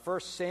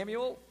First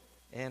Samuel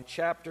and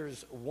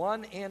chapters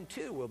 1 and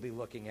 2 we'll be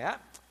looking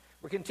at.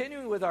 We're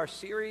continuing with our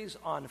series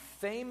on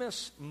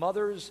famous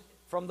mothers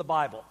from the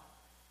Bible.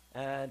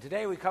 And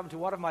today we come to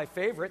one of my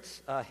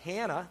favorites,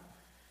 Hannah.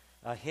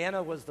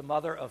 Hannah was the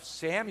mother of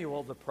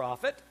Samuel the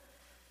prophet,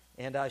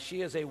 and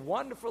she is a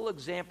wonderful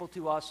example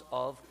to us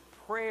of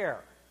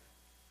prayer.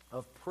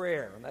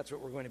 And that's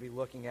what we're going to be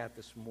looking at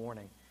this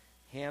morning.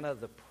 Hannah,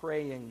 the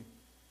praying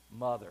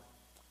mother.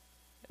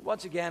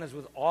 Once again, as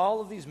with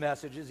all of these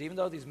messages, even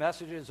though these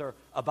messages are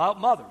about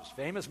mothers,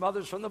 famous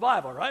mothers from the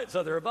Bible, right?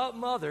 So they're about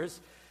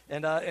mothers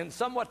and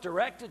somewhat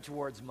directed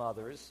towards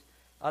mothers,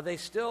 they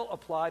still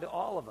apply to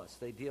all of us.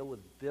 They deal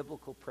with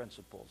biblical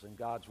principles, and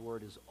God's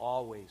Word is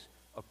always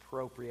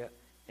appropriate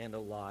and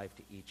alive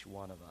to each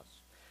one of us.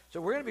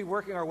 So we're going to be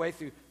working our way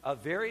through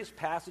various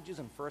passages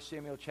in 1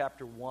 Samuel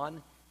chapter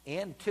 1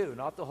 and 2,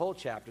 not the whole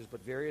chapters,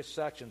 but various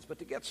sections. But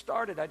to get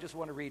started, I just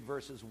want to read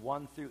verses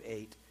 1 through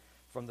 8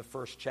 from the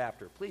first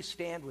chapter. Please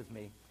stand with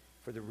me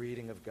for the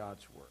reading of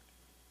God's Word.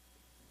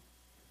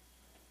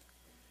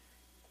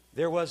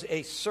 There was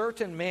a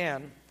certain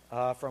man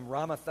from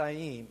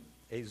Ramathaim,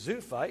 a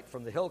Zuphite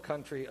from the hill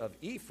country of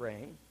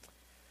Ephraim,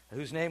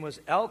 whose name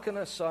was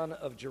Elkanah, son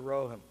of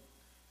Jeroham,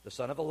 the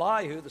son of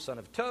Elihu, the son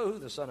of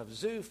Tohu, the son of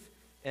Zuph,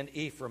 an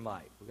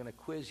Ephraimite. We're going to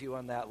quiz you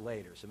on that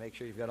later, so make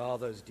sure you've got all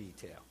those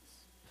details.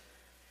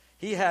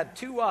 He had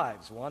two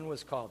wives. One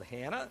was called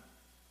Hannah,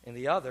 and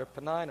the other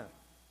Peninnah.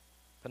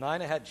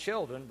 Peninnah had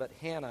children, but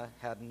Hannah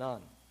had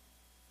none.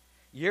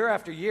 Year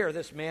after year,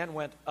 this man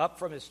went up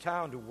from his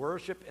town to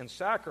worship and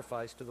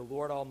sacrifice to the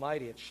Lord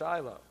Almighty at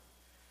Shiloh,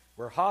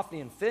 where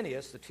Hophni and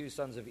Phinehas, the two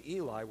sons of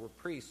Eli, were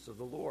priests of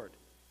the Lord.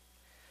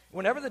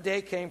 Whenever the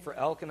day came for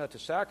Elkanah to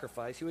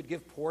sacrifice, he would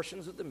give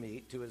portions of the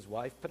meat to his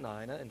wife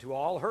Peninnah and to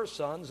all her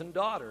sons and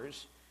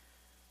daughters.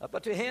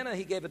 But to Hannah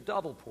he gave a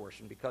double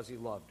portion because he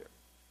loved her,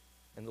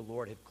 and the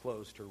Lord had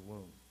closed her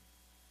womb.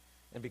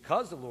 And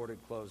because the Lord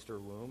had closed her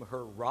womb,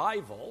 her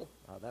rival,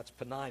 that's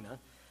Peninnah,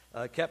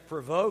 kept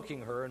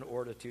provoking her in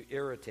order to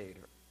irritate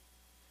her.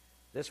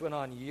 This went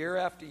on year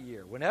after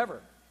year.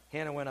 Whenever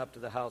Hannah went up to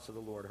the house of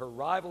the Lord, her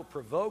rival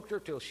provoked her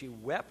till she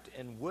wept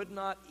and would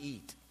not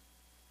eat.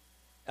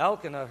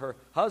 Elkanah, her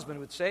husband,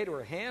 would say to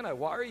her, "Hannah,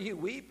 why are you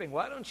weeping?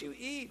 Why don't you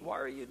eat? Why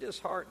are you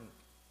disheartened?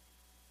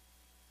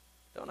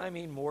 Don't I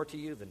mean more to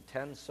you than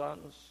 10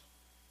 sons?"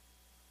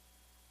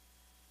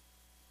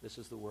 This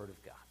is the word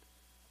of God.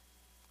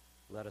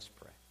 Let us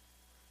pray.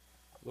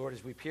 Lord,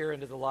 as we peer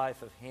into the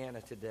life of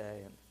Hannah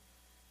today,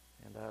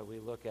 and we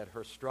look at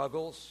her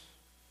struggles,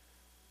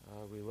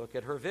 we look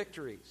at her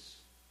victories,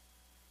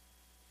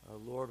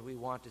 Lord, we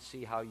want to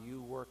see how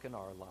you work in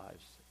our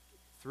lives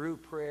through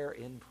prayer,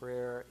 in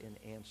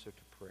answer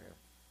to prayer.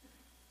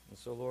 And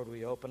so, Lord,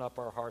 we open up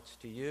our hearts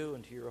to you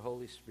and to your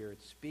Holy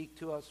Spirit. Speak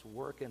to us,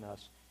 work in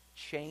us,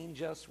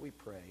 change us, we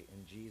pray,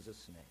 in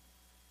Jesus'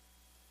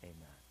 name.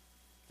 Amen.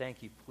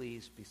 Thank you.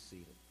 Please be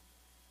seated.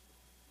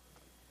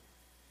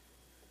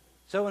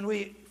 So when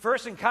we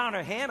first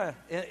encounter Hannah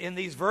in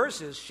these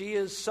verses, she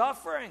is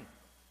suffering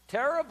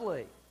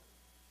terribly.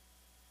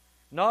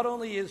 Not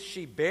only is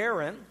she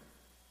barren,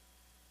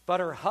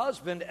 but her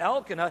husband,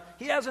 Elkanah,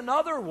 he has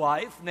another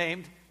wife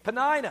named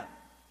Peninnah.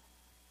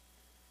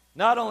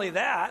 Not only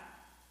that,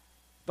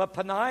 but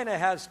Peninnah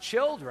has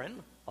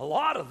children, a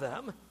lot of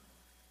them,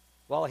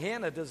 while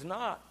Hannah does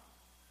not.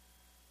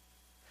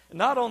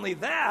 Not only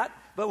that,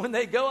 but when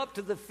they go up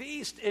to the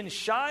feast in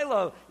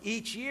Shiloh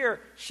each year,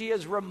 she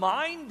is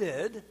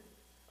reminded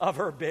of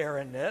her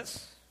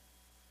barrenness,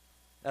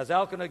 as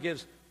Elkanah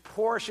gives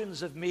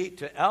portions of meat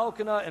to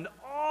Elkanah and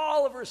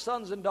all of her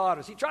sons and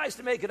daughters. He tries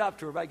to make it up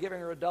to her by giving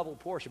her a double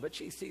portion, but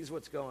she sees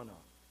what's going on.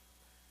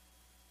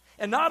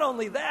 And not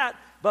only that,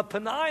 but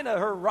Peninnah,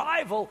 her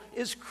rival,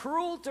 is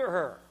cruel to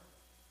her,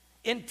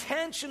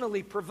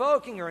 intentionally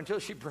provoking her until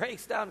she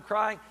breaks down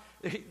crying.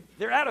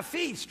 They're at a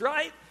feast,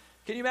 right?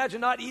 Can you imagine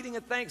not eating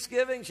at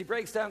Thanksgiving? She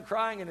breaks down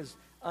crying and is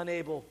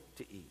unable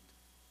to eat.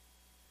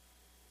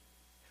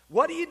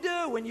 What do you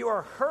do when you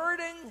are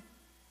hurting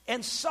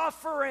and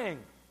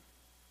suffering?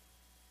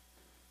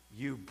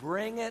 You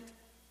bring it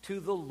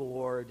to the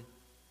Lord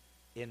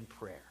in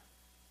prayer.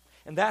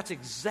 And that's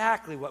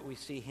exactly what we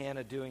see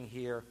Hannah doing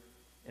here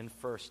in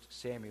 1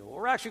 Samuel.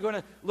 We're actually going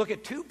to look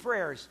at two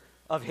prayers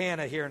of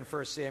Hannah here in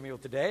 1 Samuel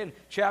today. In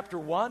chapter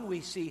 1,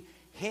 we see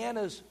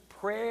Hannah's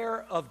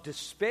prayer of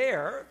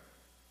despair.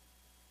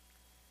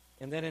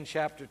 And then in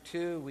chapter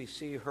 2, we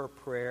see her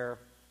prayer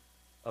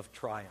of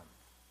triumph.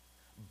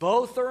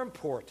 Both are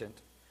important.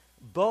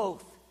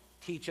 Both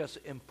teach us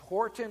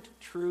important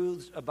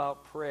truths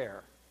about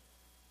prayer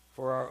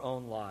for our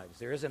own lives.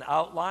 There is an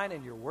outline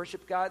in your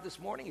worship guide this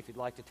morning, if you'd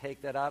like to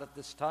take that out at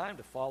this time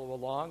to follow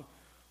along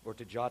or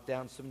to jot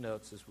down some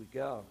notes as we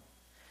go.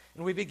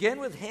 And we begin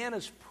with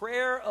Hannah's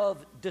prayer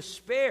of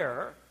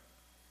despair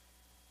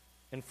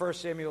in 1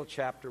 Samuel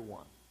chapter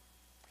 1.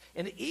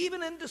 And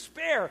even in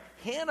despair,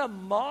 Hannah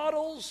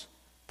models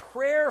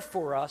prayer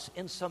for us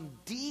in some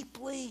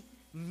deeply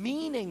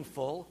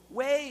meaningful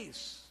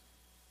ways.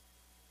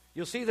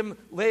 You'll see them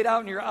laid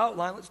out in your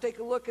outline. Let's take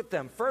a look at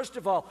them. First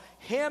of all,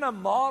 Hannah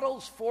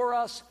models for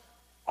us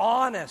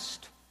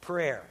honest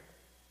prayer.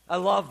 I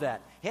love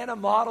that. Hannah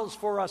models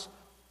for us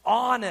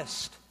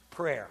honest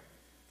prayer.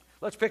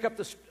 Let's pick up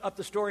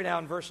the story now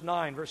in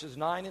verses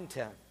 9 and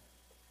 10.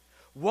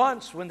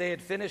 Once, when they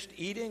had finished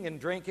eating and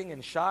drinking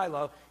in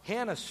Shiloh,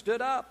 Hannah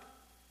stood up.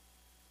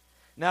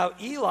 Now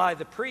Eli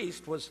the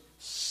priest was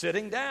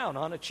sitting down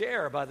on a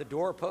chair by the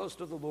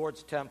doorpost of the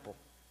Lord's temple.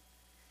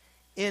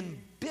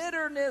 In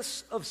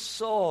bitterness of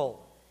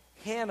soul,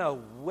 Hannah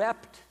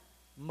wept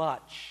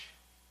much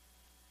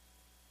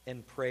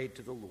and prayed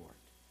to the Lord.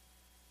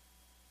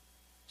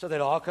 So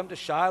they'd all come to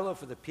Shiloh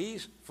for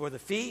the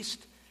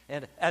feast.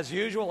 And as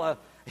usual,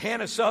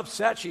 Hannah's so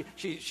upset,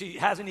 she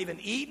hasn't even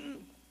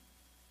eaten.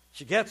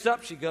 She gets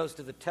up, she goes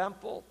to the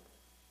temple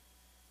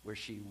where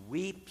she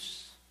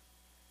weeps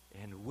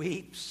and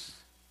weeps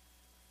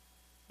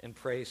and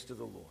prays to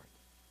the Lord.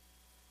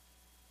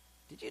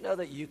 Did you know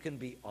that you can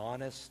be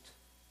honest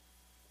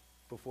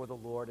before the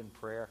Lord in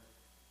prayer?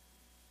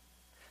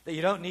 That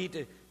you don't need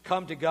to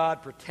come to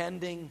God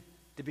pretending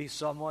to be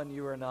someone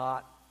you are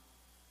not,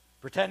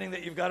 pretending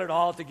that you've got it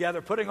all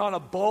together, putting on a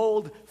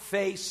bold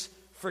face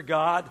for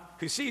God,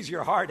 who sees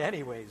your heart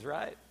anyways,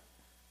 right?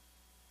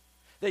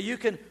 That you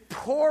can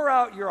pour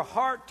out your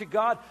heart to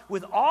God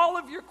with all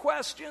of your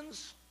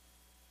questions,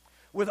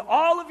 with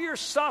all of your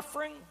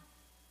suffering,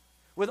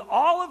 with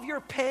all of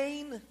your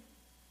pain.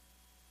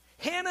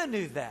 Hannah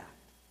knew that.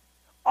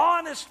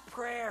 Honest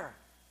prayer.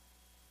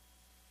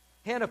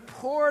 Hannah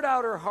poured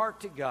out her heart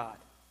to God,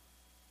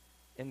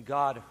 and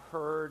God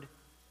heard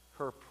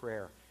her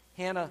prayer.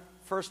 Hannah,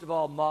 first of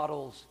all,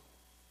 models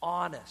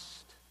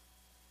honest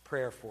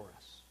prayer for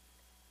us.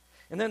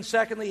 And then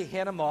secondly,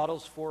 Hannah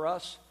models for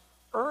us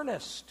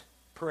earnest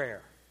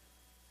prayer.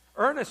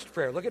 Earnest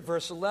prayer. Look at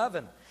verse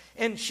 11.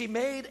 And she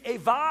made a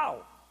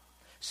vow,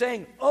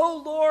 saying,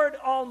 O Lord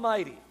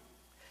Almighty,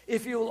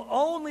 if you will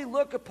only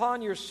look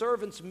upon your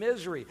servant's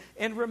misery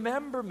and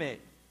remember me,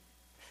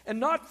 and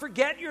not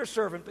forget your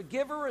servant, but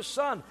give her a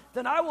son,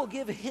 then I will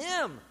give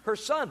him, her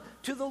son,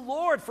 to the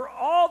Lord for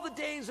all the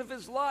days of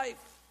his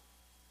life.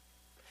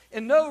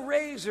 And no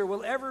razor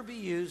will ever be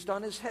used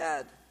on his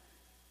head.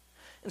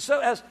 And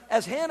so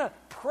as Hannah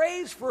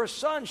prays for a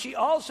son, she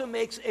also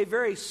makes a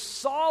very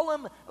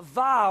solemn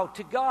vow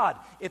to God.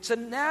 It's a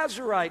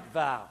Nazirite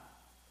vow.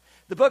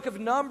 The book of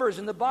Numbers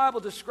in the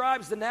Bible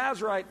describes the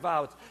Nazirite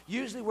vow. It's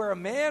usually where a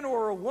man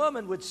or a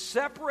woman would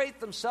separate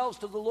themselves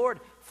to the Lord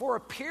for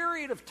a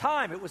period of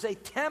time. It was a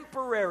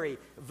temporary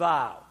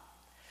vow.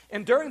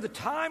 And during the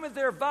time of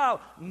their vow,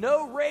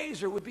 no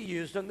razor would be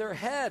used on their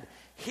head.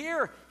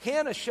 Here,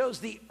 Hannah shows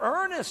the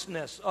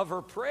earnestness of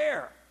her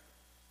prayer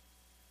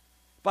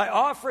by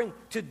offering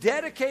to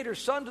dedicate her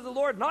son to the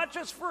Lord, not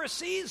just for a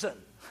season,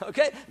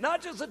 okay?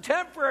 Not just a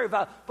temporary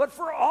vow, but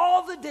for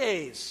all the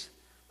days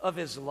of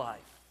his life.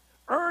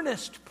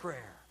 Earnest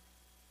prayer.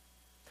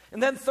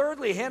 And then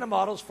thirdly, Hannah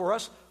models for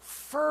us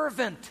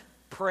fervent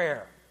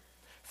prayer.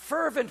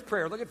 Fervent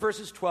prayer. Look at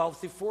verses 12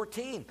 through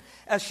 14.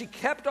 As she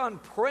kept on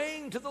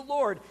praying to the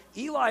Lord,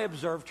 Eli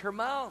observed her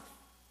mouth.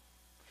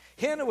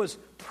 Hannah was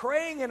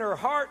praying in her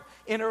heart,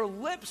 and her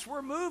lips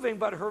were moving,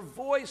 but her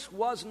voice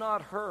was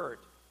not heard.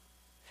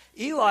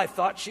 Eli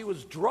thought she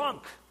was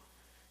drunk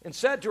and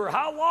said to her,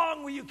 How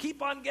long will you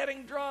keep on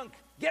getting drunk?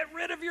 Get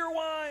rid of your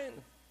wine.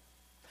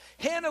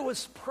 Hannah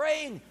was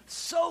praying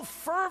so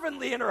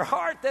fervently in her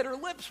heart that her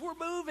lips were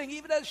moving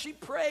even as she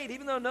prayed,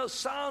 even though no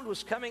sound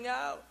was coming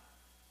out.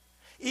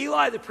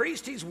 Eli the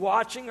priest, he's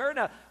watching her.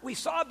 Now, we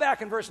saw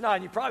back in verse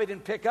 9, you probably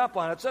didn't pick up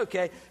on it, it's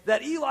okay,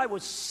 that Eli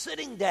was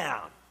sitting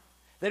down,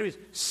 that he was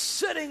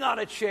sitting on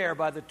a chair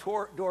by the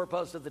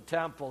doorpost of the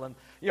temple. And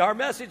our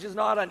message is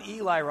not on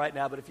Eli right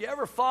now, but if you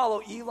ever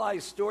follow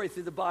Eli's story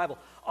through the Bible,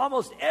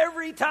 almost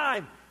every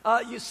time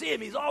you see him,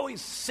 he's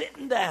always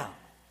sitting down.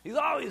 He's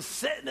always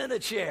sitting in a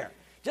chair.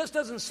 Just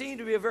doesn't seem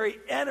to be a very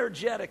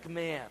energetic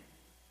man.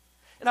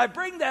 And I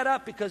bring that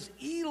up because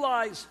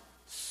Eli's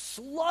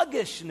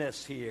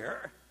sluggishness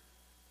here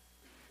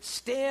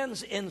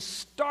stands in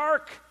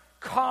stark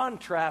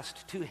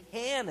contrast to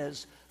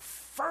Hannah's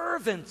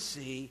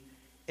fervency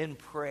in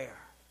prayer.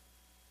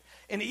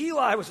 And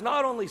Eli was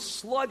not only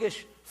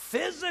sluggish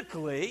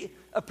physically,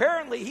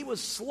 apparently he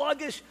was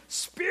sluggish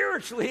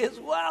spiritually as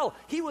well.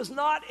 He was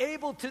not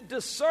able to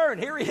discern.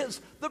 Here he is,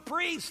 the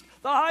priest,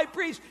 the high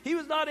priest. He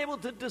was not able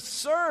to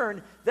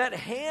discern that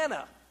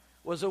Hannah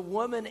was a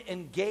woman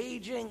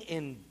engaging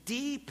in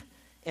deep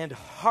and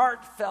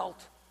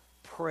heartfelt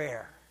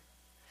prayer.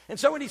 And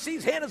so when he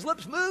sees Hannah's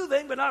lips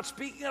moving but not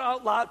speaking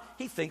out loud,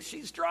 he thinks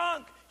she's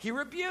drunk. He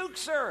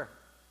rebukes her.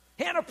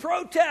 Hannah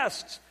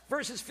protests.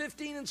 Verses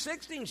 15 and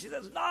 16, she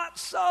says, Not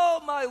so,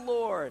 my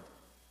Lord.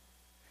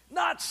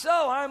 Not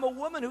so. I am a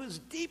woman who is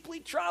deeply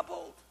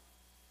troubled.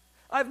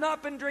 I've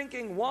not been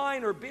drinking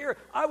wine or beer.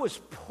 I was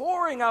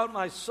pouring out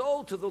my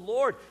soul to the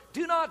Lord.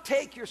 Do not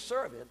take your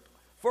servant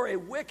for a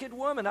wicked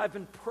woman. I've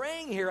been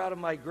praying here out of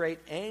my great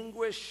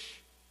anguish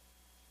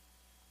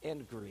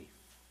and grief.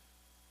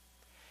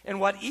 And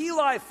what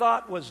Eli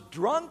thought was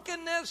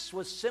drunkenness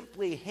was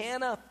simply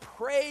Hannah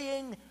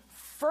praying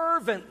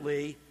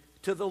fervently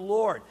to the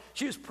Lord.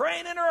 She was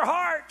praying in her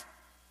heart.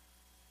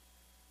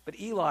 But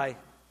Eli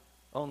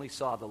only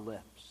saw the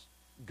lips.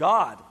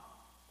 God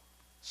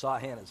saw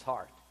Hannah's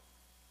heart.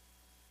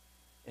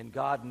 And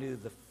God knew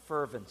the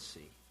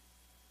fervency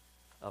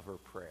of her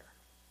prayer.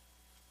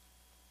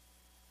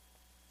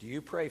 Do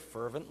you pray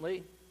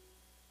fervently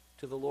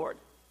to the Lord?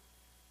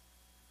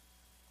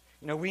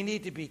 You know, we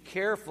need to be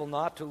careful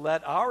not to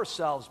let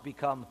ourselves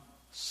become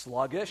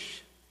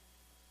sluggish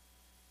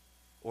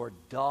or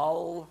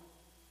dull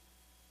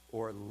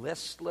or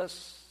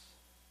listless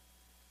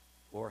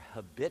or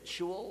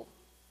habitual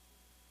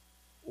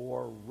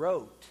or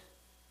rote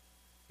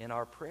in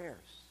our prayers.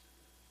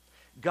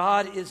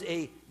 God is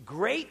a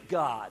great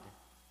God,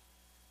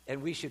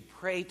 and we should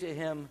pray to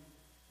him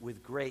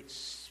with great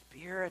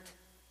spirit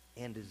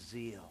and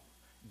zeal.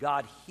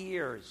 God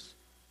hears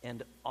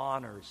and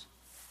honors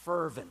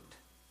fervent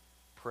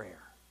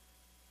prayer.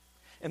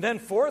 And then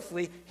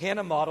fourthly,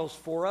 Hannah models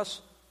for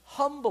us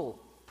humble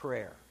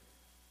prayer.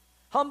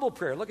 Humble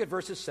prayer. Look at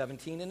verses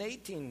 17 and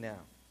 18 now.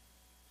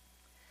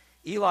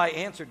 Eli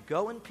answered,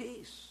 "Go in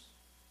peace,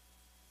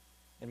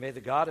 and may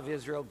the God of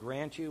Israel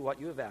grant you what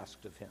you have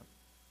asked of him."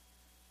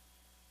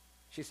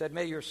 She said,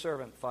 "May your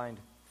servant find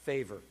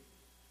favor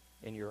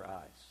in your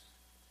eyes."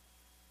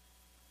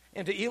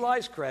 And to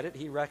Eli's credit,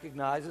 he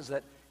recognizes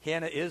that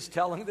Hannah is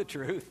telling the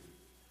truth.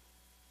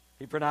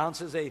 He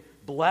pronounces a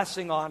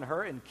blessing on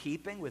her in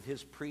keeping with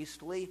his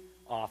priestly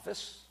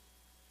office.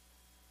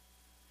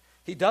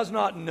 He does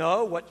not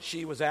know what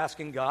she was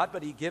asking God,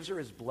 but he gives her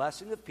his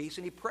blessing of peace,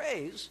 and he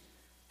prays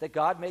that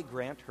God may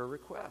grant her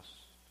request.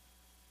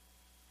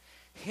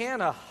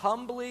 Hannah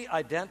humbly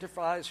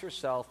identifies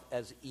herself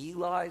as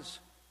Eli's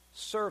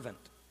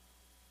servant.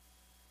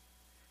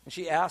 And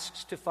she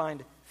asks to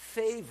find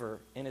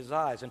favor in his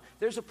eyes. And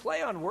there's a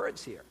play on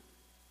words here.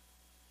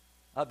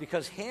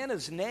 Because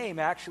Hannah's name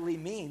actually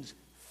means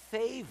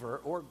favor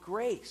or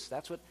grace.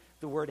 That's what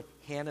the word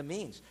Hannah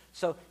means.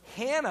 So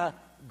Hannah,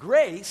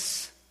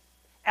 grace,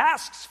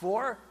 asks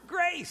for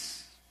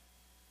grace.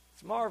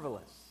 It's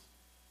marvelous.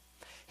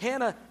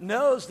 Hannah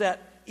knows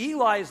that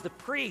Eli is the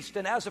priest,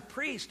 and as a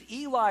priest,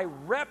 Eli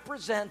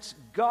represents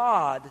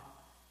God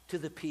to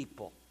the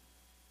people.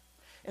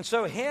 And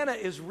so Hannah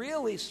is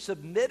really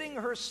submitting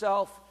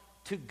herself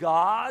to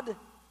God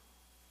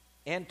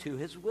and to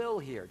his will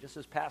here, just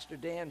as Pastor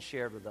Dan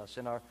shared with us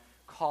in our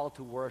call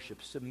to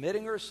worship.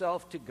 Submitting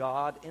herself to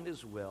God and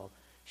his will,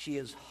 she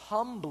is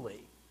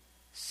humbly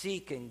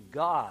seeking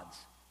God's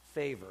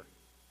favor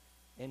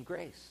and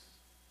grace.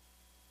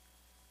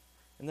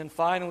 And then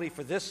finally,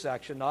 for this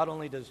section, not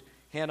only does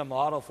Hannah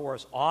model for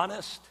us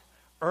honest,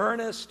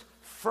 earnest,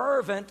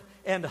 fervent,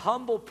 and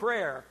humble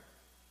prayer,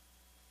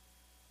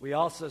 we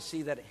also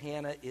see that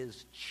Hannah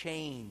is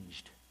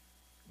changed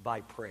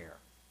by prayer.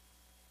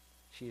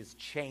 She is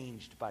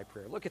changed by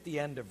prayer. Look at the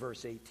end of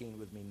verse 18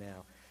 with me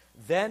now.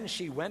 Then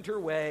she went her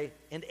way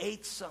and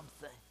ate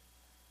something,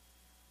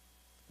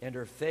 and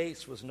her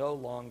face was no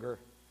longer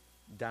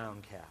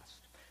downcast.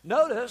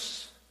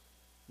 Notice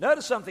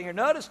something here.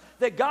 Notice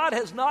that God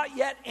has not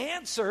yet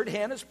answered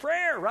Hannah's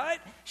prayer, right?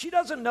 She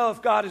doesn't know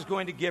if God is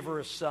going to give her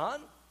a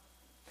son,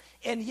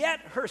 and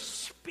yet her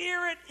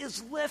spirit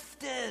is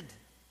lifted.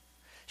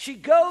 She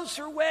goes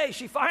her way.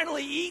 She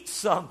finally eats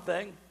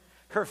something.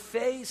 Her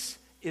face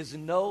is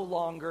no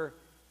longer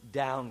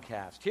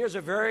downcast. Here's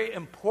a very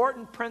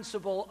important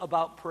principle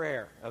about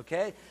prayer,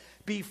 okay?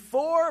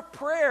 Before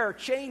prayer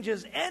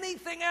changes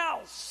anything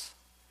else,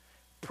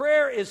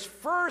 prayer is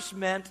first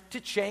meant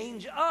to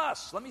change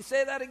us. Let me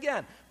say that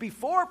again.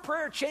 Before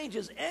prayer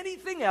changes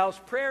anything else,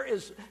 prayer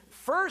is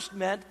first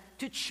meant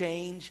to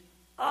change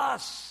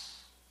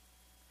us.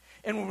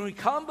 And when we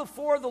come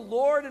before the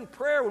Lord in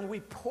prayer, when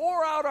we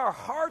pour out our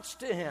hearts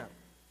to him,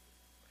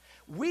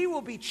 we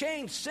will be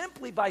changed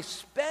simply by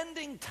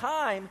spending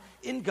time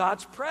in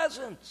God's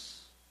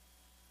presence.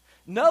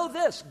 Know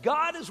this,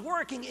 God is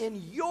working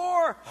in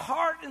your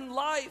heart and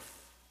life.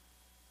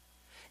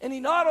 And he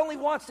not only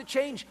wants to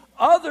change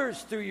others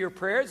through your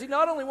prayers, he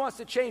not only wants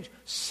to change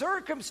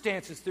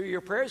circumstances through your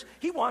prayers,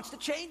 he wants to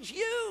change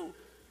you.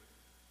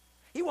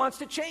 He wants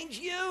to change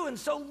you. And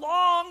so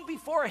long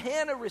before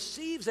Hannah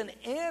receives an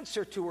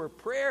answer to her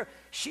prayer,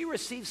 she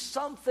receives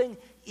something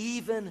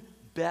even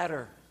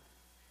better.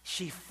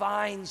 She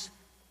finds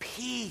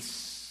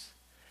peace.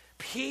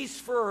 Peace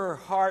for her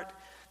heart,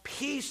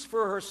 peace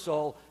for her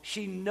soul.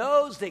 She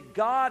knows that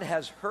God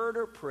has heard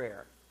her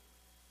prayer.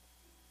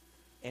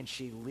 And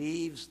she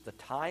leaves the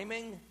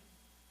timing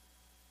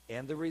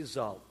and the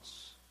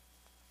results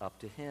up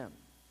to him.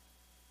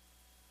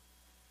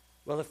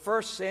 Well, the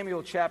 1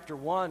 Samuel chapter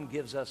 1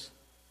 gives us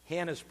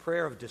Hannah's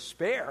prayer of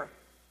despair.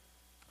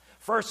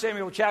 1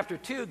 Samuel chapter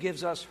 2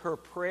 gives us her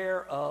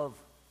prayer of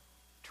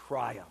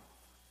triumph.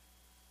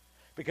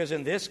 Because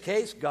in this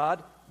case,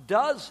 God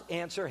does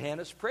answer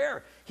Hannah's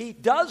prayer. He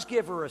does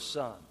give her a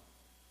son.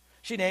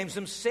 She names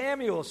him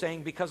Samuel,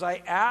 saying, "Because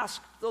I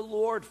asked the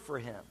Lord for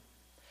him."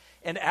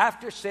 And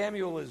after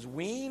Samuel is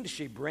weaned,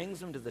 she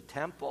brings him to the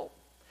temple.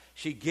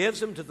 She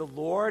gives him to the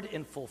Lord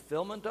in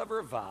fulfillment of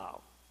her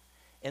vow.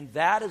 And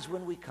that is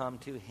when we come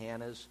to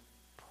Hannah's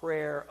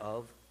prayer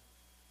of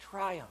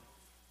triumph.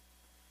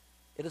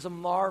 It is a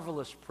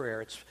marvelous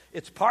prayer.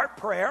 It's part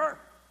prayer,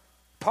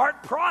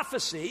 part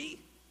prophecy,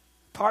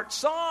 part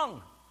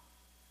song.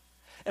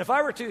 And if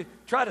I were to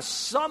try to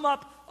sum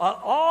up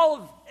all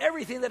of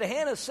everything that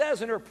Hannah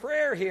says in her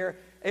prayer here,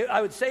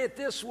 I would say it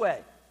this way.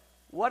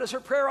 What is her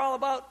prayer all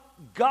about?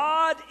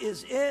 God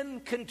is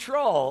in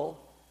control,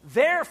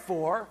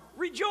 therefore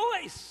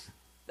rejoice.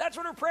 That's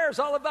what her prayer is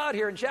all about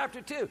here in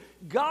chapter 2.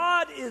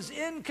 God is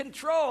in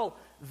control,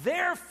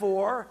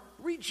 therefore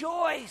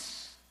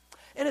rejoice.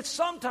 And it's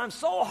sometimes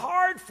so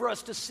hard for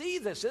us to see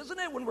this, isn't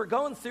it, when we're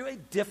going through a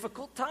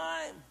difficult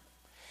time.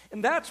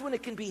 And that's when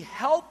it can be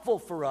helpful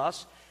for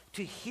us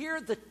to hear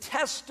the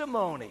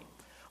testimony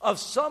of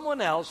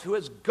someone else who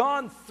has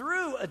gone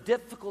through a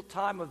difficult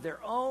time of their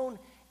own,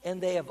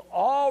 and they have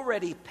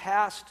already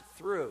passed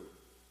through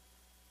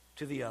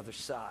to the other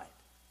side.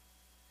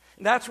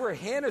 And that's where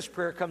Hannah's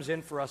prayer comes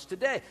in for us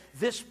today.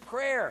 This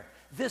prayer,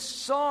 this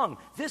song,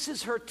 this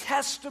is her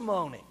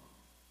testimony.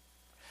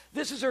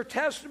 This is her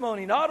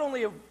testimony not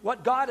only of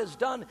what God has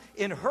done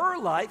in her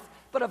life,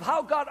 but of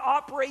how God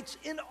operates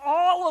in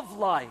all of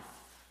life.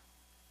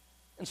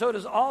 And so it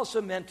is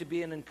also meant to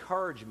be an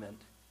encouragement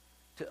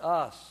to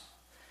us.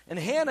 And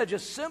Hannah,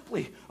 just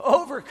simply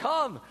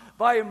overcome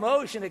by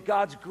emotion at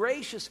God's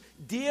gracious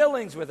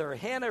dealings with her,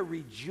 Hannah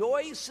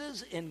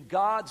rejoices in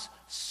God's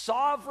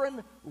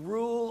sovereign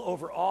rule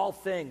over all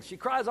things. She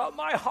cries out,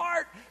 "My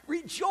heart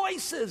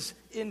rejoices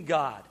in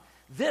God."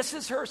 This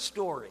is her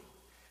story.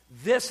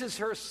 This is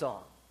her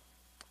song.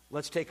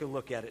 Let's take a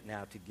look at it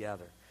now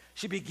together.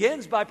 She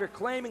begins by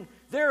proclaiming,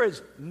 there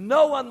is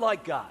no one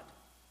like God.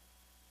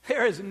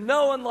 There is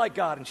no one like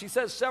God. And she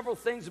says several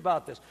things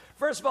about this.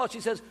 First of all, she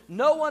says,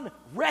 no one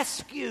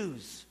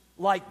rescues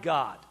like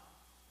God.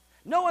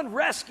 No one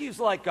rescues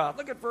like God.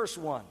 Look at verse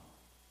 1.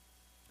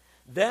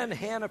 Then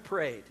Hannah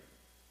prayed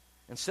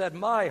and said,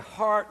 "My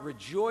heart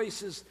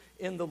rejoices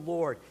in the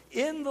Lord.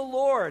 In the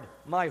Lord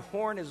my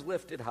horn is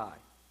lifted high.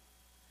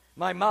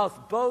 My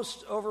mouth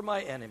boasts over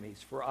my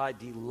enemies, for I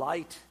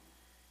delight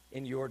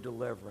in your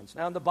deliverance."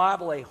 Now in the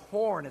Bible, a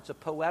horn, it's a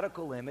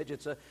poetical image.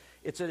 It's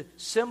a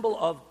symbol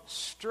of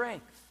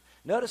strength.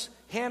 Notice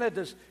Hannah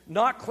does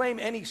not claim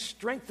any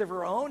strength of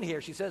her own here.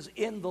 She says,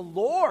 "In the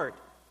Lord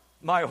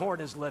my horn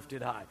is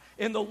lifted high.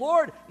 In the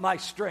Lord my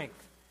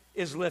strength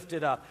is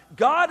lifted up."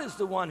 God is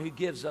the one who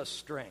gives us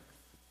strength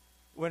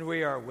when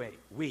we are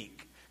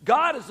weak.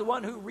 God is the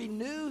one who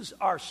renews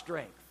our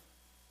strength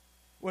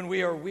when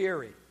we are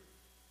weary.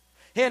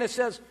 Hannah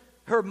says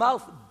her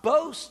mouth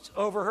boasts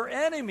over her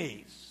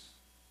enemies.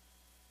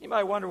 You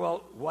might wonder, well,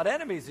 what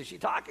enemies is she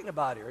talking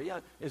about here? You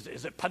know,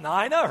 is it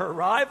Peninnah, her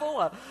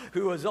rival,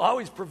 who was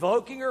always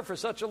provoking her for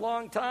such a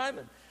long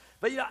time?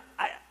 But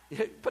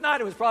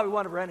Peninnah was probably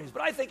one of her enemies.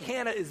 But I think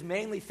Hannah is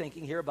mainly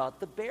thinking here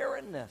about the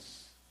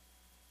barrenness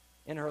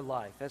in her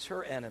life as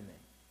her enemy.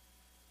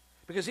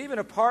 Because even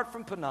apart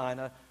from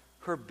Peninnah,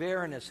 her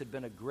barrenness had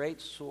been a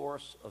great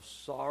source of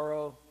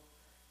sorrow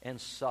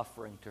and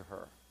suffering to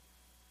her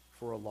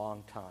for a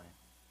long time.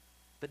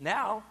 But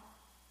now,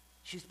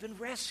 she's been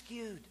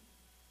rescued.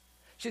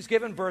 She's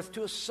given birth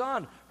to a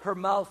son. Her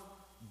mouth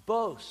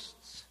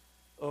boasts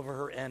over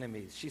her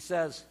enemies. She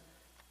says,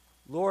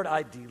 "Lord,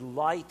 I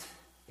delight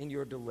in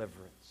your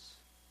deliverance."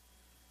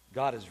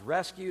 God has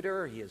rescued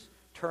her. He has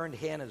turned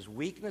Hannah's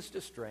weakness to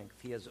strength.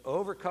 He has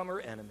overcome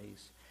her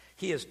enemies.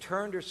 He has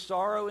turned her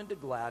sorrow into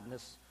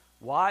gladness.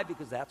 Why?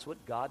 Because that's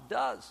what God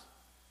does.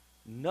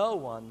 No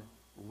one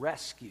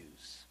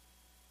rescues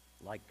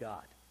like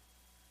God.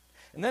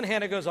 And then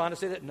Hannah goes on to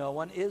say that no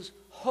one is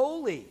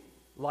holy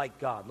like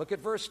God. Look at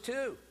verse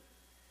 2.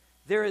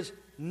 There is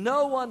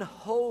no one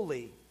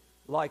holy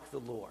like the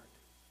Lord.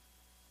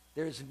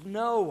 There is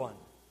no one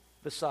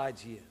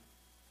besides you.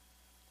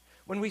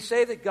 When we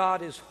say that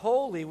God is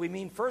holy, we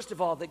mean, first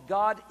of all, that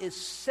God is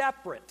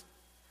separate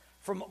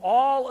from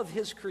all of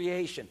his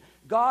creation.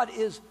 God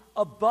is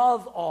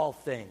above all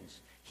things.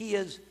 He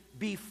is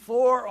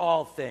before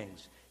all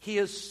things. He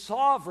is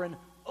sovereign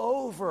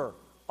over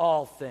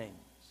all things.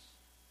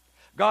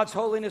 God's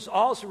holiness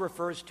also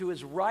refers to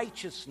his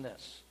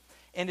righteousness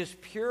and his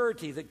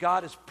purity, that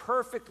God is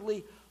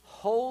perfectly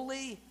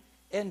holy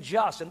and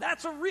just. And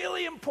that's a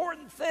really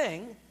important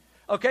thing,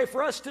 okay,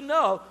 for us to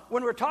know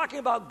when we're talking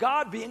about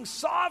God being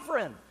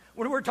sovereign,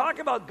 when we're talking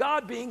about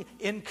God being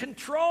in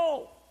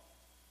control.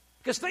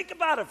 Because think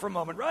about it for a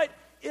moment, right?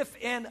 If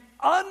an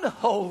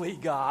unholy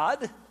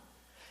God,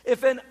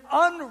 if an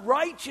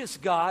unrighteous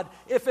God,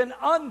 if an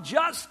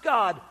unjust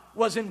God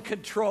was in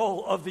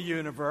control of the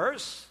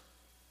universe,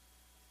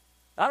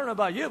 I don't know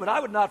about you, but I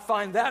would not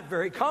find that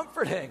very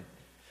comforting.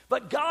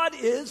 But God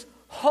is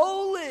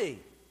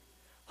holy.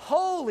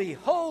 Holy,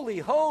 holy,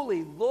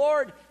 holy,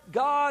 Lord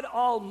God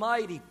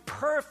Almighty,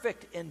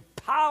 perfect in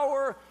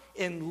power,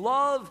 in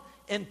love,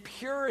 and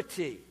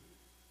purity.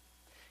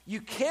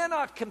 You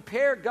cannot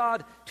compare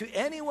God to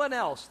anyone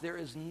else. There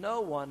is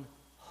no one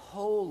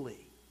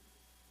holy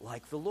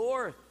like the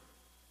Lord.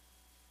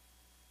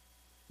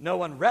 No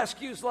one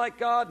rescues like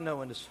God. No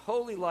one is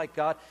holy like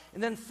God.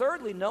 And then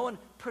thirdly, no one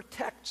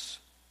protects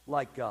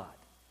like God.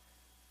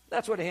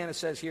 That's what Hannah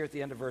says here at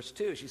the end of verse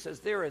 2. She says,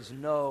 there is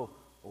no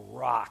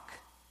rock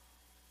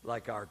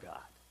like our God.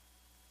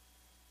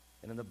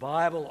 And in the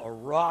Bible, a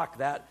rock,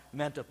 that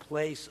meant a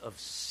place of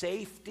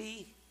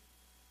safety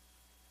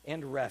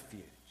and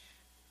refuge.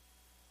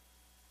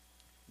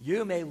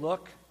 You may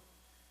look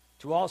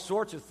to all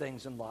sorts of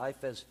things in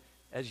life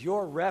as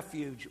your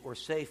refuge or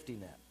safety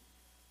net.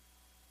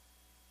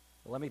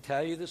 But let me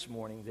tell you this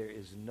morning, there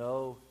is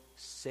no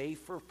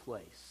safer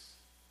place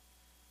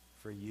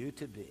for you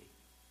to be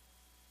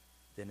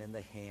than in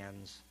the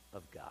hands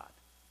of God.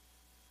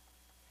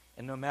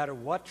 And no matter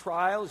what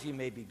trials you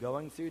may be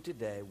going through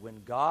today,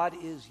 when God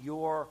is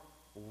your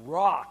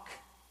rock,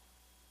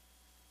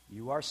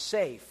 you are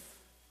safe,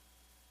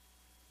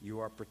 you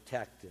are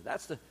protected.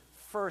 That's the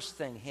first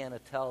thing Hannah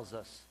tells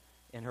us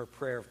in her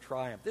prayer of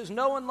triumph. There's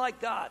no one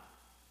like God.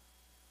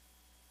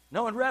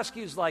 No one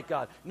rescues like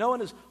God. No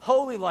one is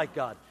holy like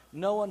God.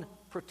 No one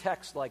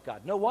protects like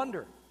God. No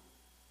wonder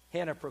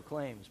Hannah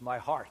proclaims, my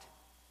heart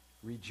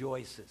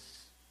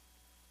rejoices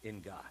in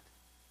God.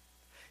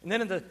 And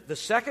then in the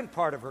second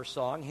part of her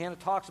song, Hannah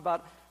talks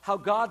about how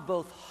God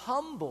both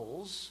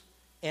humbles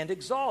and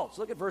exalts.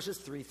 Look at verses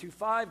 3 through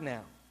 5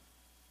 now,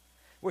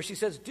 where she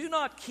says, do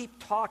not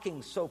keep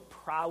talking so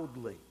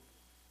proudly,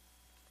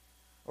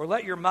 or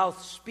let your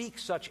mouth speak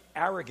such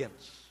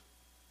arrogance.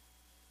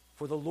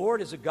 For the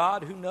Lord is a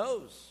God who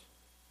knows,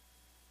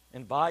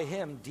 and by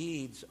Him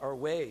deeds are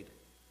weighed.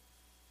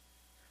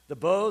 The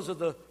bows of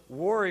the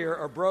warrior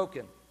are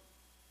broken,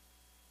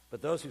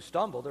 but those who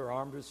stumbled are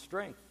armed with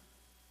strength.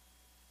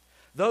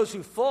 Those who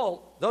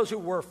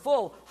were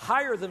full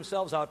hire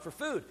themselves out for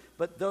food,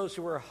 but those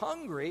who are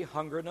hungry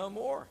hunger no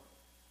more.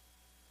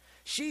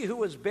 She who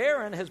was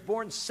barren has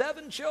borne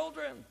 7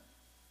 children,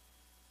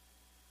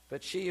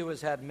 but she who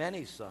has had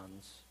many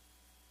sons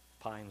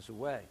pines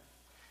away.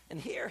 And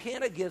here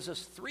Hannah gives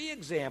us 3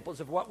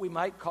 examples of what we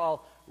might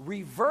call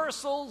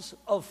reversals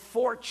of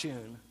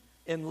fortune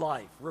in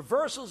life.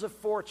 Reversals of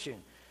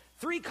fortune.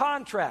 3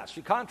 contrasts.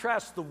 She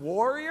contrasts the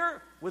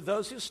warrior with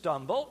those who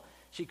stumble.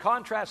 She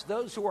contrasts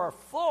those who are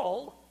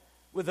full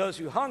with those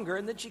who hunger.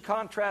 And then she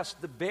contrasts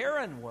the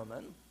barren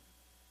woman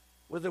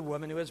with the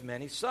woman who has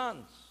many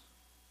sons.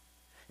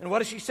 And what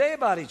does she say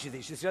about each of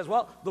these? She says,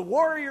 well, the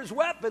warrior's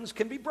weapons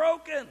can be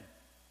broken,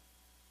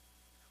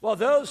 while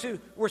those who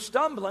were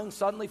stumbling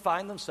suddenly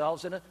find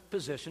themselves in a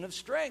position of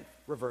strength.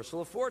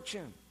 Reversal of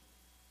fortune.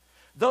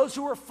 Those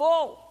who are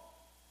full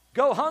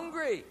go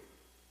hungry,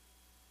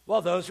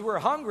 while those who are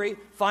hungry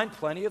find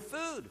plenty of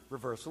food.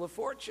 Reversal of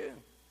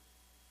fortune.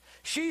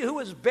 She who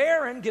is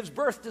barren gives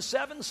birth to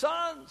 7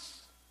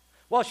 sons,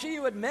 while she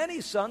who had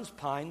many sons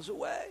pines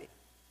away.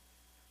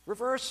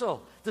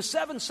 Reversal. The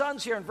 7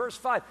 sons here in verse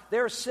 5,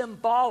 they're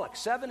symbolic.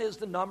 7 is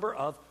the number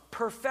of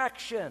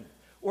perfection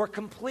or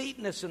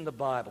completeness in the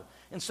Bible.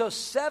 And so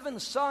 7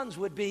 sons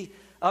would be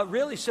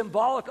really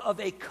symbolic of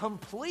a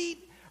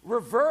complete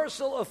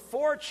reversal of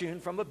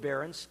fortune from a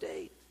barren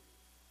state.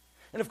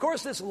 And of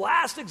course, this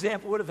last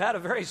example would have had a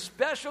very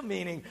special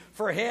meaning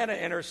for Hannah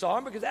in her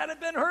song, because that had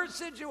been her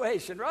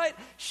situation, right?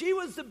 She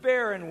was the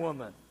barren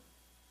woman.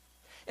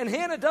 And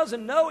Hannah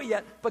doesn't know it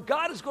yet, but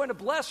God is going to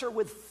bless her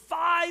with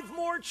 5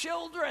 more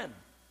children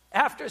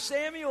after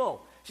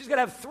Samuel. She's going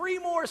to have 3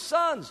 more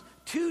sons,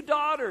 2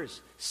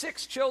 daughters,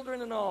 6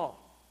 children in all.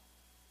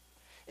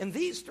 And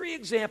these 3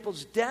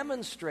 examples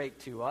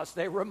demonstrate to us,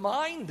 they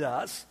remind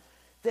us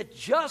that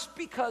just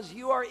because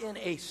you are in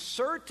a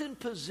certain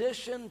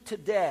position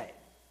today,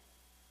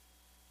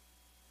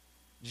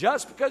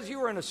 just because you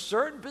are in a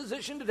certain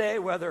position today,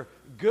 whether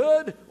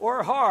good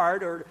or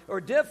hard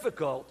or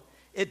difficult,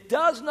 it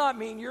does not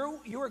mean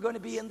you are going to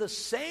be in the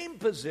same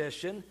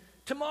position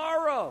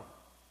tomorrow.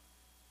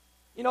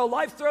 You know,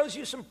 life throws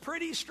you some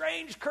pretty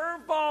strange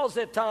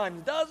curveballs at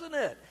times, doesn't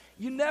it?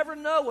 You never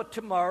know what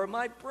tomorrow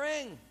might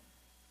bring.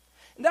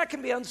 And that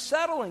can be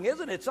unsettling,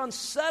 isn't it? It's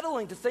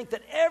unsettling to think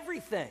that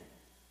everything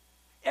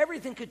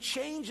could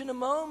change in a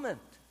moment.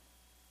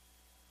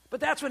 But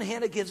that's when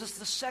Hannah gives us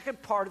the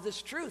second part of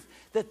this truth,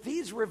 that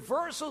these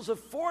reversals of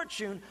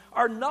fortune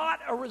are not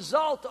a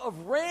result of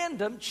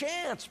random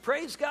chance.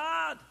 Praise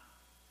God.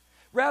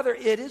 Rather,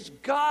 it is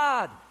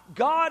God.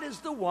 God is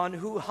the one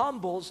who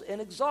humbles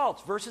and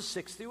exalts. Verses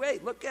 6 through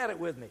 8. Look at it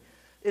with me.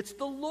 It's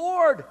the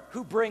Lord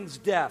who brings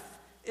death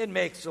and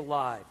makes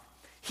alive.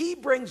 He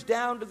brings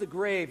down to the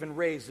grave and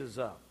raises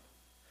up.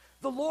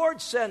 The Lord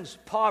sends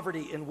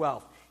poverty and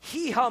wealth.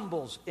 He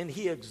humbles and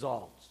He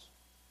exalts.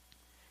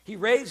 He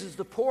raises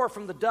the poor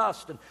from the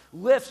dust and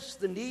lifts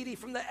the needy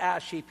from the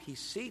ash heap. He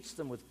seats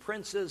them with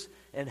princes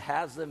and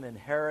has them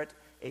inherit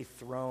a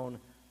throne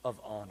of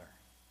honor.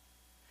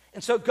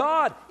 And so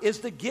God is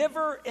the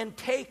giver and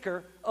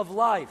taker of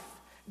life.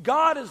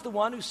 God is the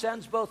one who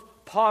sends both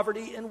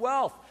poverty and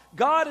wealth.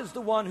 God is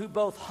the one who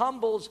both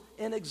humbles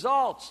and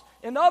exalts.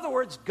 In other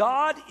words,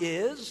 God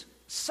is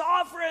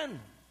sovereign.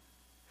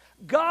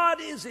 God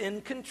is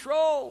in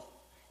control.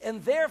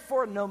 And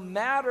therefore, no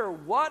matter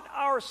what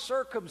our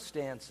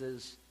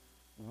circumstances,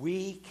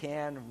 we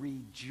can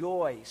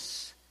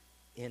rejoice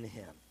in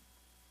him.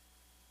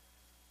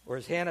 Or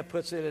as Hannah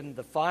puts it in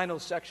the final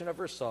section of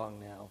her song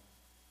now,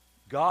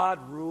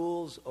 God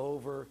rules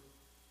over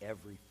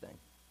everything.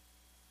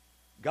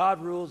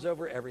 God rules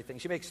over everything.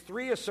 She makes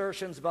three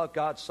assertions about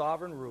God's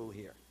sovereign rule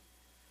here.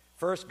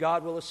 First,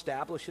 God will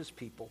establish his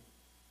people.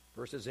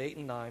 Verses 8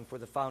 and 9, for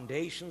the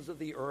foundations of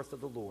the earth are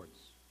the Lord's.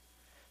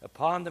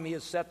 Upon them he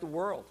has set the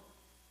world.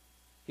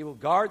 He will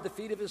guard the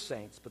feet of his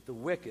saints, but the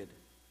wicked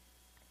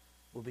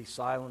will be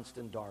silenced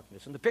in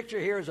darkness. And the picture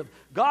here is of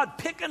God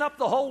picking up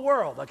the whole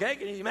world, okay?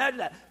 Can you imagine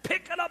that?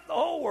 Picking up the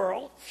whole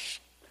world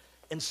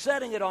and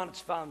setting it on its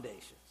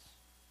foundations.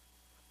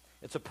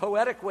 It's a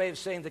poetic way of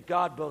saying that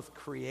God both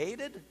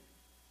created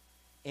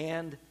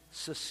and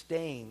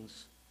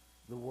sustains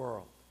the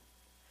world.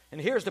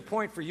 And here's the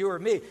point for you or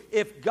me.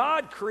 If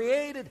God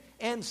created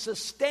and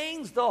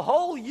sustains the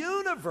whole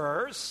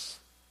universe,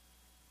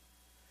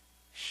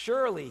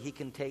 surely he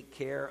can take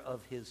care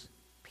of his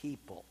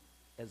people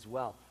as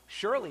well.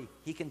 Surely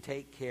he can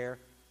take care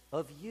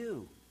of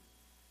you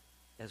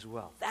as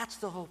well. That's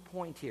the whole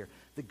point here.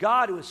 The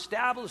God who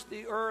established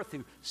the earth,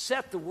 who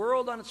set the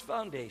world on its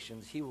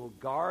foundations, he will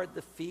guard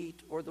the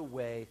feet or the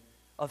way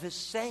of his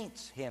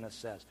saints, Hannah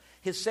says.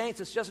 His saints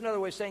is just another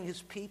way of saying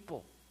his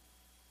people.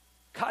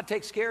 God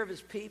takes care of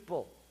his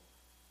people.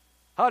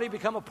 How do you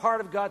become a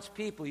part of God's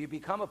people? You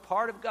become a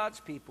part of God's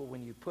people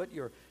when you put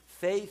your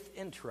faith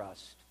and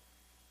trust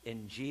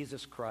in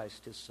Jesus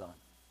Christ, his Son.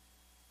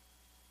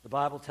 The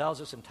Bible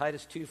tells us in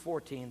Titus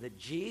 2:14 that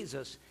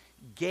Jesus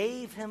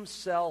gave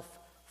himself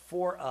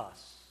for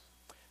us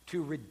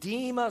to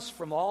redeem us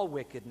from all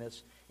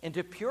wickedness and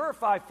to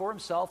purify for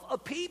himself a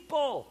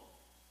people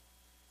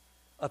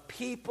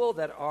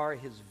that are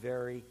his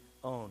very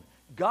own.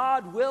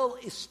 God will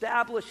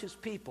establish his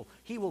people.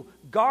 He will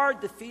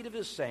guard the feet of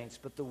his saints,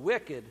 but the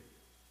wicked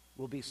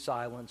will be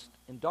silenced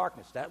in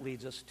darkness. That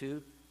leads us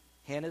to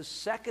Hannah's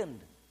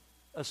second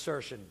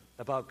assertion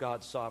about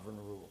God's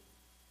sovereign rule,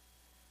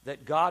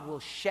 that God will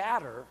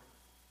shatter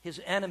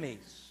his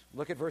enemies.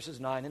 Look at verses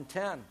 9 and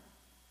 10.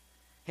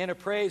 Hannah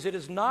prays, it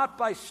is not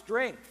by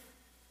strength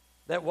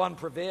that one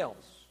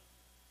prevails.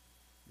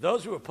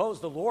 Those who oppose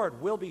the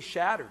Lord will be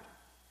shattered.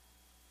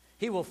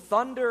 He will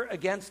thunder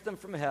against them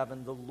from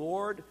heaven. The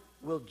Lord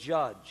will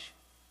judge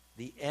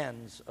the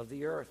ends of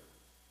the earth.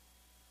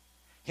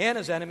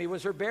 Hannah's enemy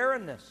was her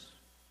barrenness.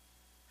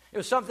 It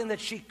was something that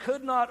she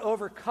could not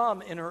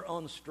overcome in her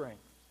own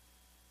strength.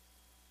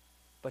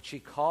 But she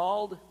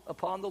called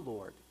upon the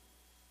Lord,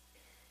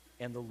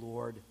 and the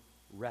Lord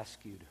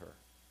rescued her.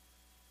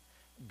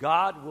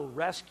 God will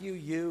rescue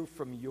you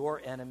from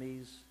your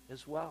enemies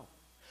as well.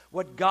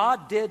 What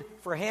God did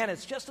for Hannah,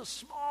 it's just a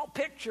small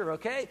picture,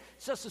 okay?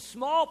 It's just a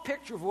small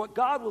picture of what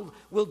God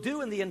will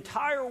do in the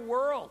entire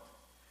world.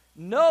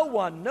 No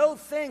one, no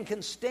thing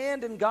can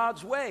stand in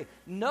God's way.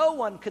 No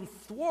one can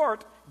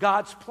thwart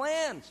God's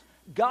plans.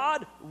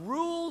 God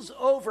rules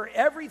over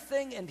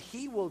everything, and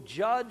he will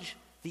judge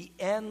the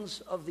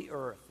ends of the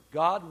earth.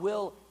 God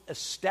will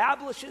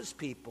establish his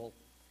people.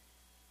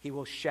 He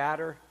will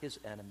shatter his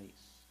enemies.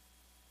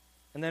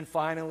 And then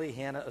finally,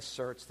 Hannah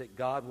asserts that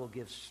God will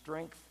give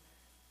strength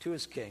to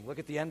his king. Look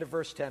at the end of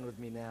verse 10 with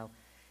me now.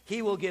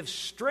 He will give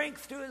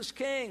strength to his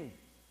king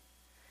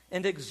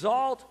and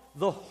exalt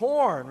the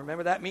horn.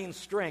 Remember, that means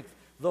strength.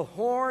 The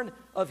horn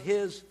of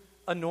his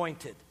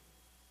anointed.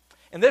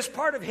 And this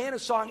part of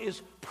Hannah's song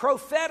is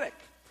prophetic.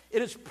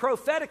 It is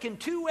prophetic in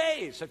two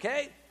ways,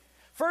 okay?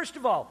 First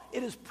of all,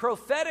 it is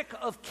prophetic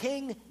of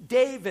King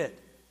David.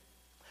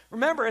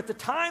 Remember, at the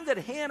time that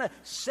Hannah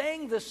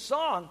sang this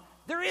song,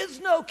 there is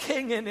no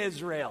king in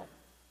Israel.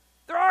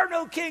 There are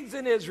no kings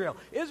in Israel.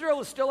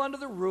 Israel is still under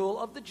the rule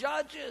of the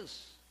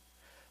judges.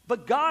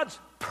 But God's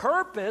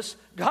purpose,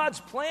 God's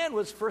plan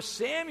was for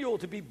Samuel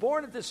to be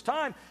born at this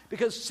time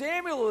because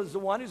Samuel is the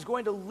one who's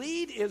going to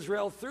lead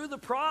Israel through the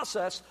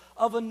process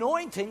of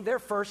anointing their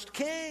first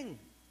king.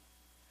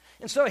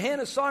 And so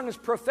Hannah's song is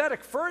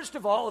prophetic, first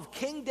of all, of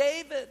King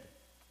David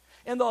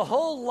and the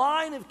whole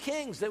line of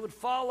kings that would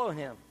follow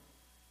him.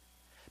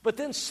 But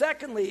then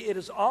secondly, it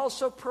is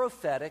also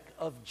prophetic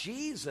of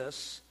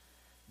Jesus,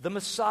 the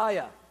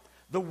Messiah.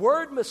 The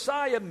word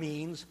Messiah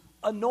means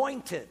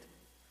anointed.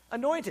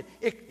 Anointed.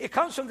 It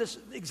comes from this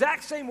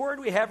exact same word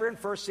we have here in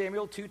 1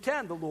 Samuel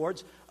 2:10, the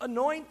Lord's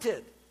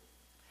anointed.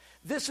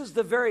 This is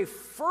the very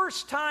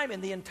first time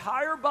in the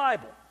entire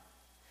Bible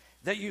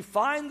that you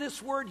find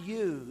this word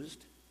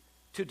used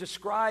to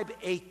describe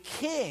a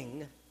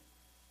king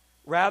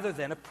rather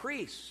than a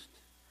priest.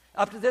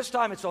 Up to this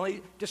time, it's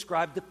only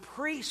described the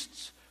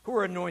priests who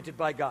were anointed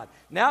by God.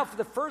 Now, for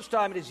the first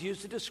time, it is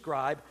used to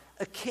describe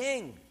a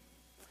king.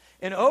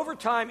 And over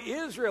time,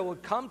 Israel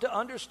would come to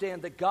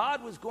understand that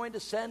God was going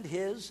to send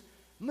his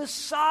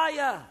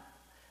Messiah,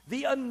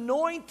 the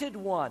anointed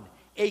one,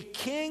 a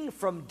king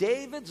from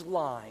David's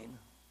line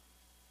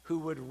who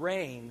would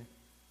reign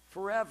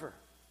forever.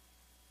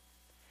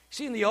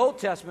 See, in the Old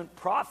Testament,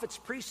 prophets,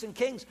 priests, and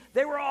kings,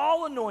 they were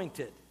all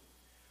anointed.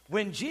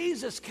 When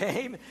Jesus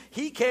came,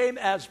 he came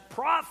as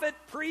prophet,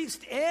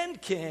 priest,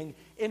 and king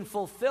in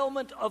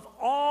fulfillment of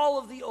all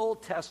of the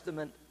Old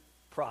Testament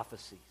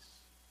prophecies.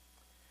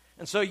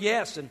 And so,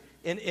 yes,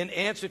 in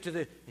answer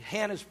to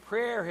Hannah's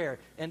prayer here,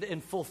 and in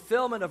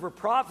fulfillment of her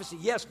prophecy,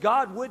 yes,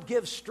 God would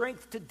give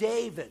strength to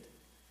David.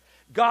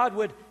 God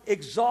would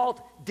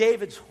exalt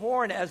David's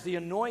horn as the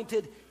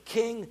anointed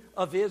king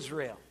of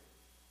Israel.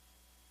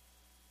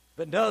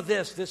 But know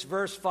this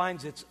verse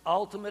finds its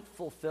ultimate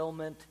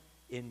fulfillment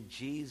in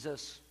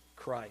Jesus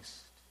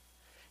Christ.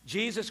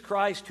 Jesus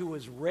Christ, who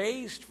was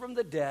raised from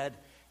the dead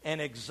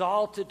and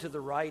exalted to the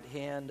right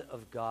hand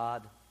of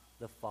God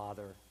the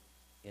Father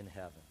in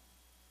heaven.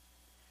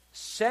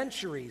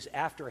 Centuries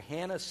after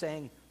Hannah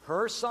sang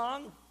her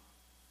song,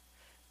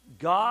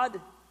 God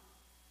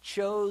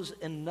chose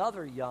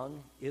another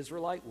young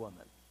Israelite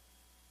woman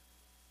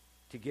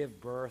to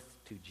give birth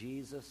to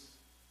Jesus,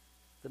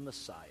 the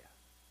Messiah.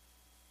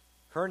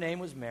 Her name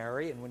was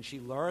Mary, and when she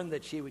learned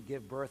that she would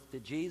give birth to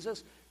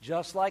Jesus,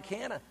 just like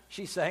Hannah,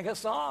 she sang a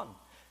song.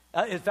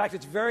 In fact,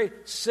 it's very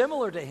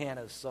similar to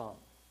Hannah's song.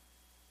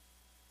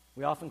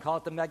 We often call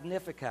it the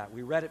Magnificat.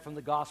 We read it from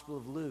the Gospel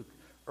of Luke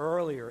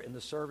earlier in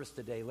the service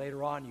today.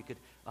 Later on, you could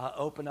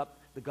open up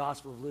the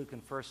Gospel of Luke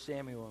and 1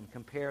 Samuel and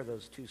compare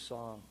those two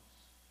songs.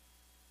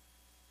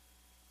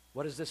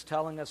 What is this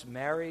telling us?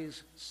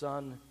 Mary's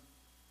son,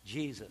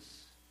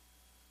 Jesus,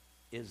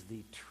 is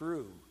the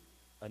true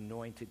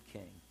anointed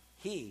king.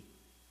 He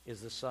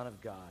is the Son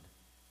of God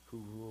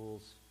who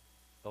rules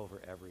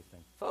over everything.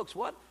 Folks,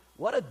 what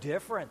a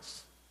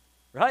difference,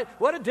 right?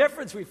 What a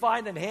difference we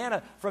find in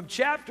Hannah from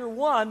chapter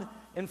 1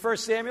 in 1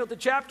 Samuel to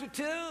chapter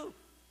 2,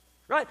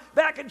 right?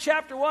 Back in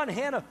chapter 1,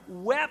 Hannah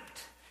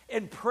wept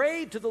and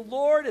prayed to the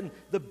Lord in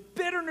the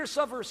bitterness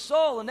of her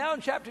soul. And now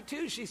in chapter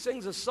 2, she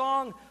sings a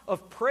song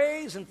of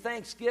praise and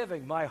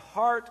thanksgiving. My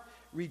heart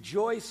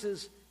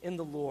rejoices in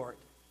the Lord.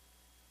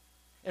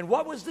 And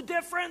what was the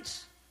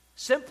difference?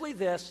 Simply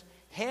this: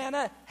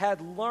 Hannah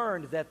had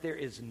learned that there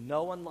is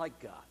no one like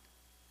God.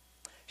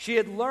 She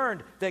had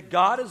learned that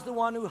God is the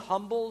one who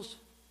humbles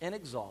and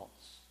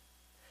exalts.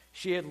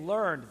 She had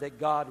learned that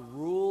God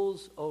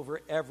rules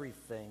over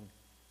everything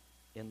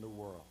in the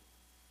world.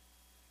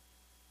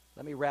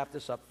 Let me wrap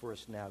this up for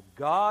us now.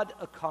 God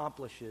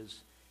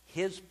accomplishes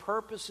his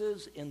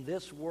purposes in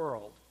this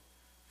world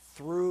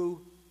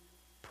through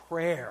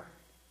prayer.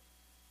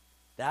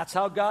 That's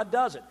how God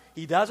does it.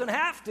 He doesn't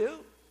have to.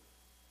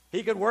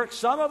 He could work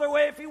some other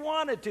way if he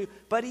wanted to,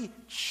 but he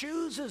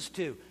chooses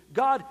to.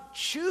 God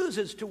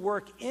chooses to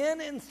work in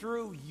and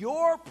through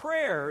your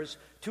prayers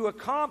to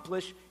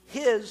accomplish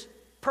his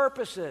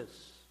purposes.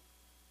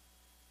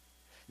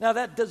 Now,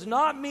 that does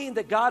not mean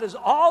that God is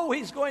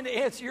always going to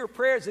answer your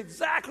prayers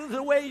exactly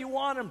the way you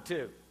want him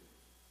to.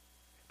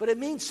 But it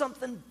means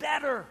something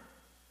better.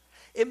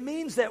 It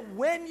means that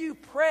when you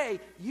pray,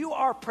 you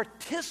are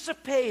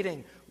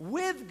participating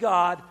with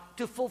God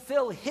to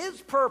fulfill his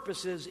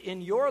purposes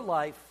in your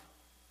life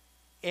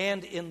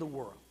and in the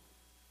world.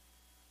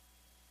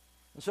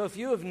 And so if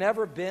you have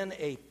never been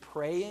a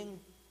praying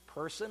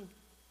person,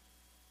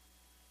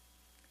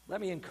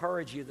 let me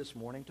encourage you this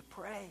morning to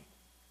pray.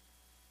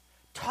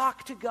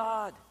 Talk to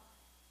God.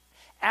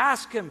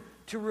 Ask him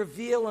to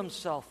reveal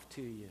himself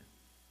to you.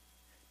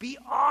 Be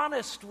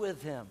honest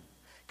with him.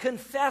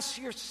 Confess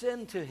your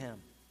sin to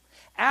him.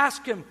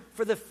 Ask him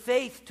for the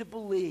faith to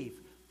believe.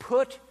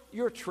 Put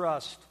your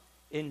trust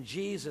in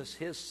Jesus,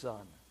 his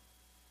Son,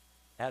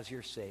 as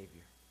your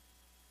Savior.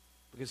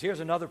 Because here's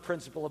another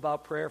principle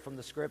about prayer from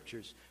the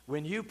Scriptures.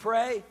 When you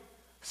pray,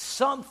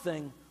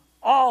 something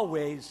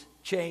always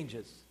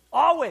changes.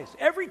 Always.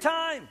 Every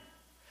time.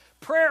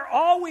 Prayer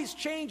always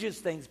changes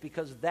things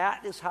because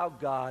that is how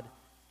God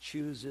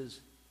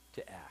chooses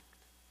to act.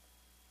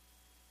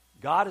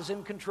 God is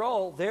in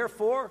control,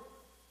 therefore,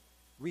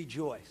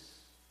 rejoice.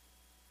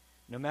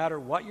 No matter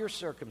what your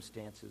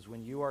circumstances,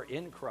 when you are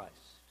in Christ,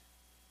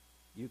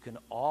 you can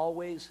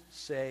always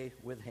say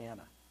with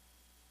Hannah,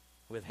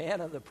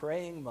 the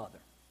praying mother,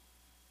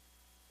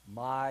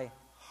 my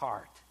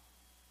heart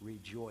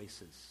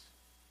rejoices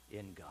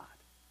in God.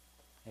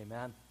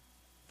 Amen?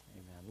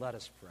 Amen. Let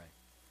us pray.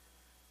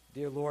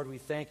 Dear Lord, we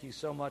thank you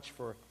so much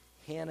for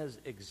Hannah's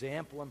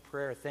example in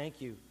prayer. Thank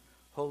you,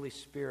 Holy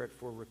Spirit,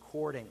 for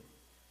recording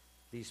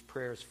these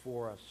prayers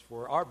for us,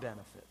 for our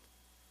benefit.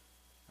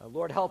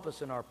 Lord, help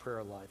us in our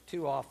prayer life.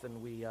 Too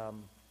often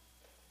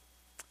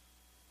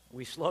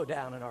we slow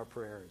down in our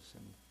prayers,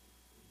 and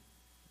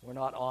we're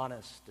not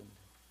honest and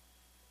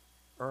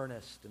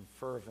earnest and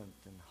fervent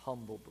and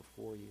humble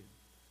before you.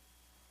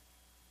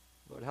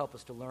 Lord, help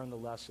us to learn the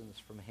lessons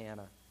from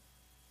Hannah,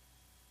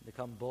 and to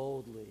come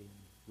boldly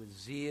with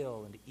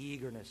zeal and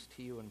eagerness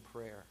to you in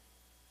prayer,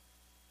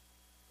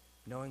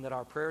 knowing that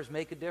our prayers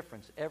make a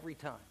difference every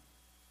time,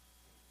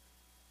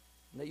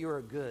 and that you are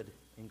a good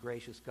and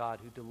gracious God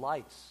who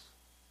delights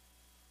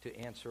to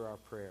answer our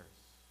prayers,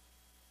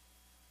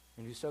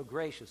 and who so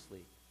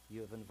graciously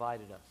you have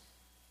invited us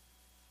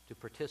to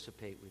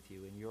participate with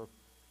you in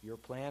your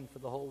plan for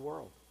the whole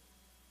world.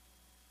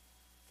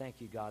 Thank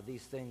you, God.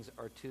 These things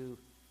are too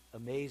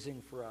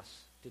amazing for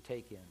us to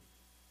take in.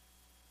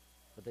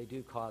 But they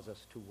do cause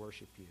us to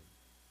worship you.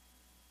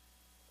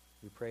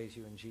 We praise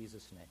you in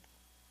Jesus' name.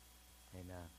 Amen.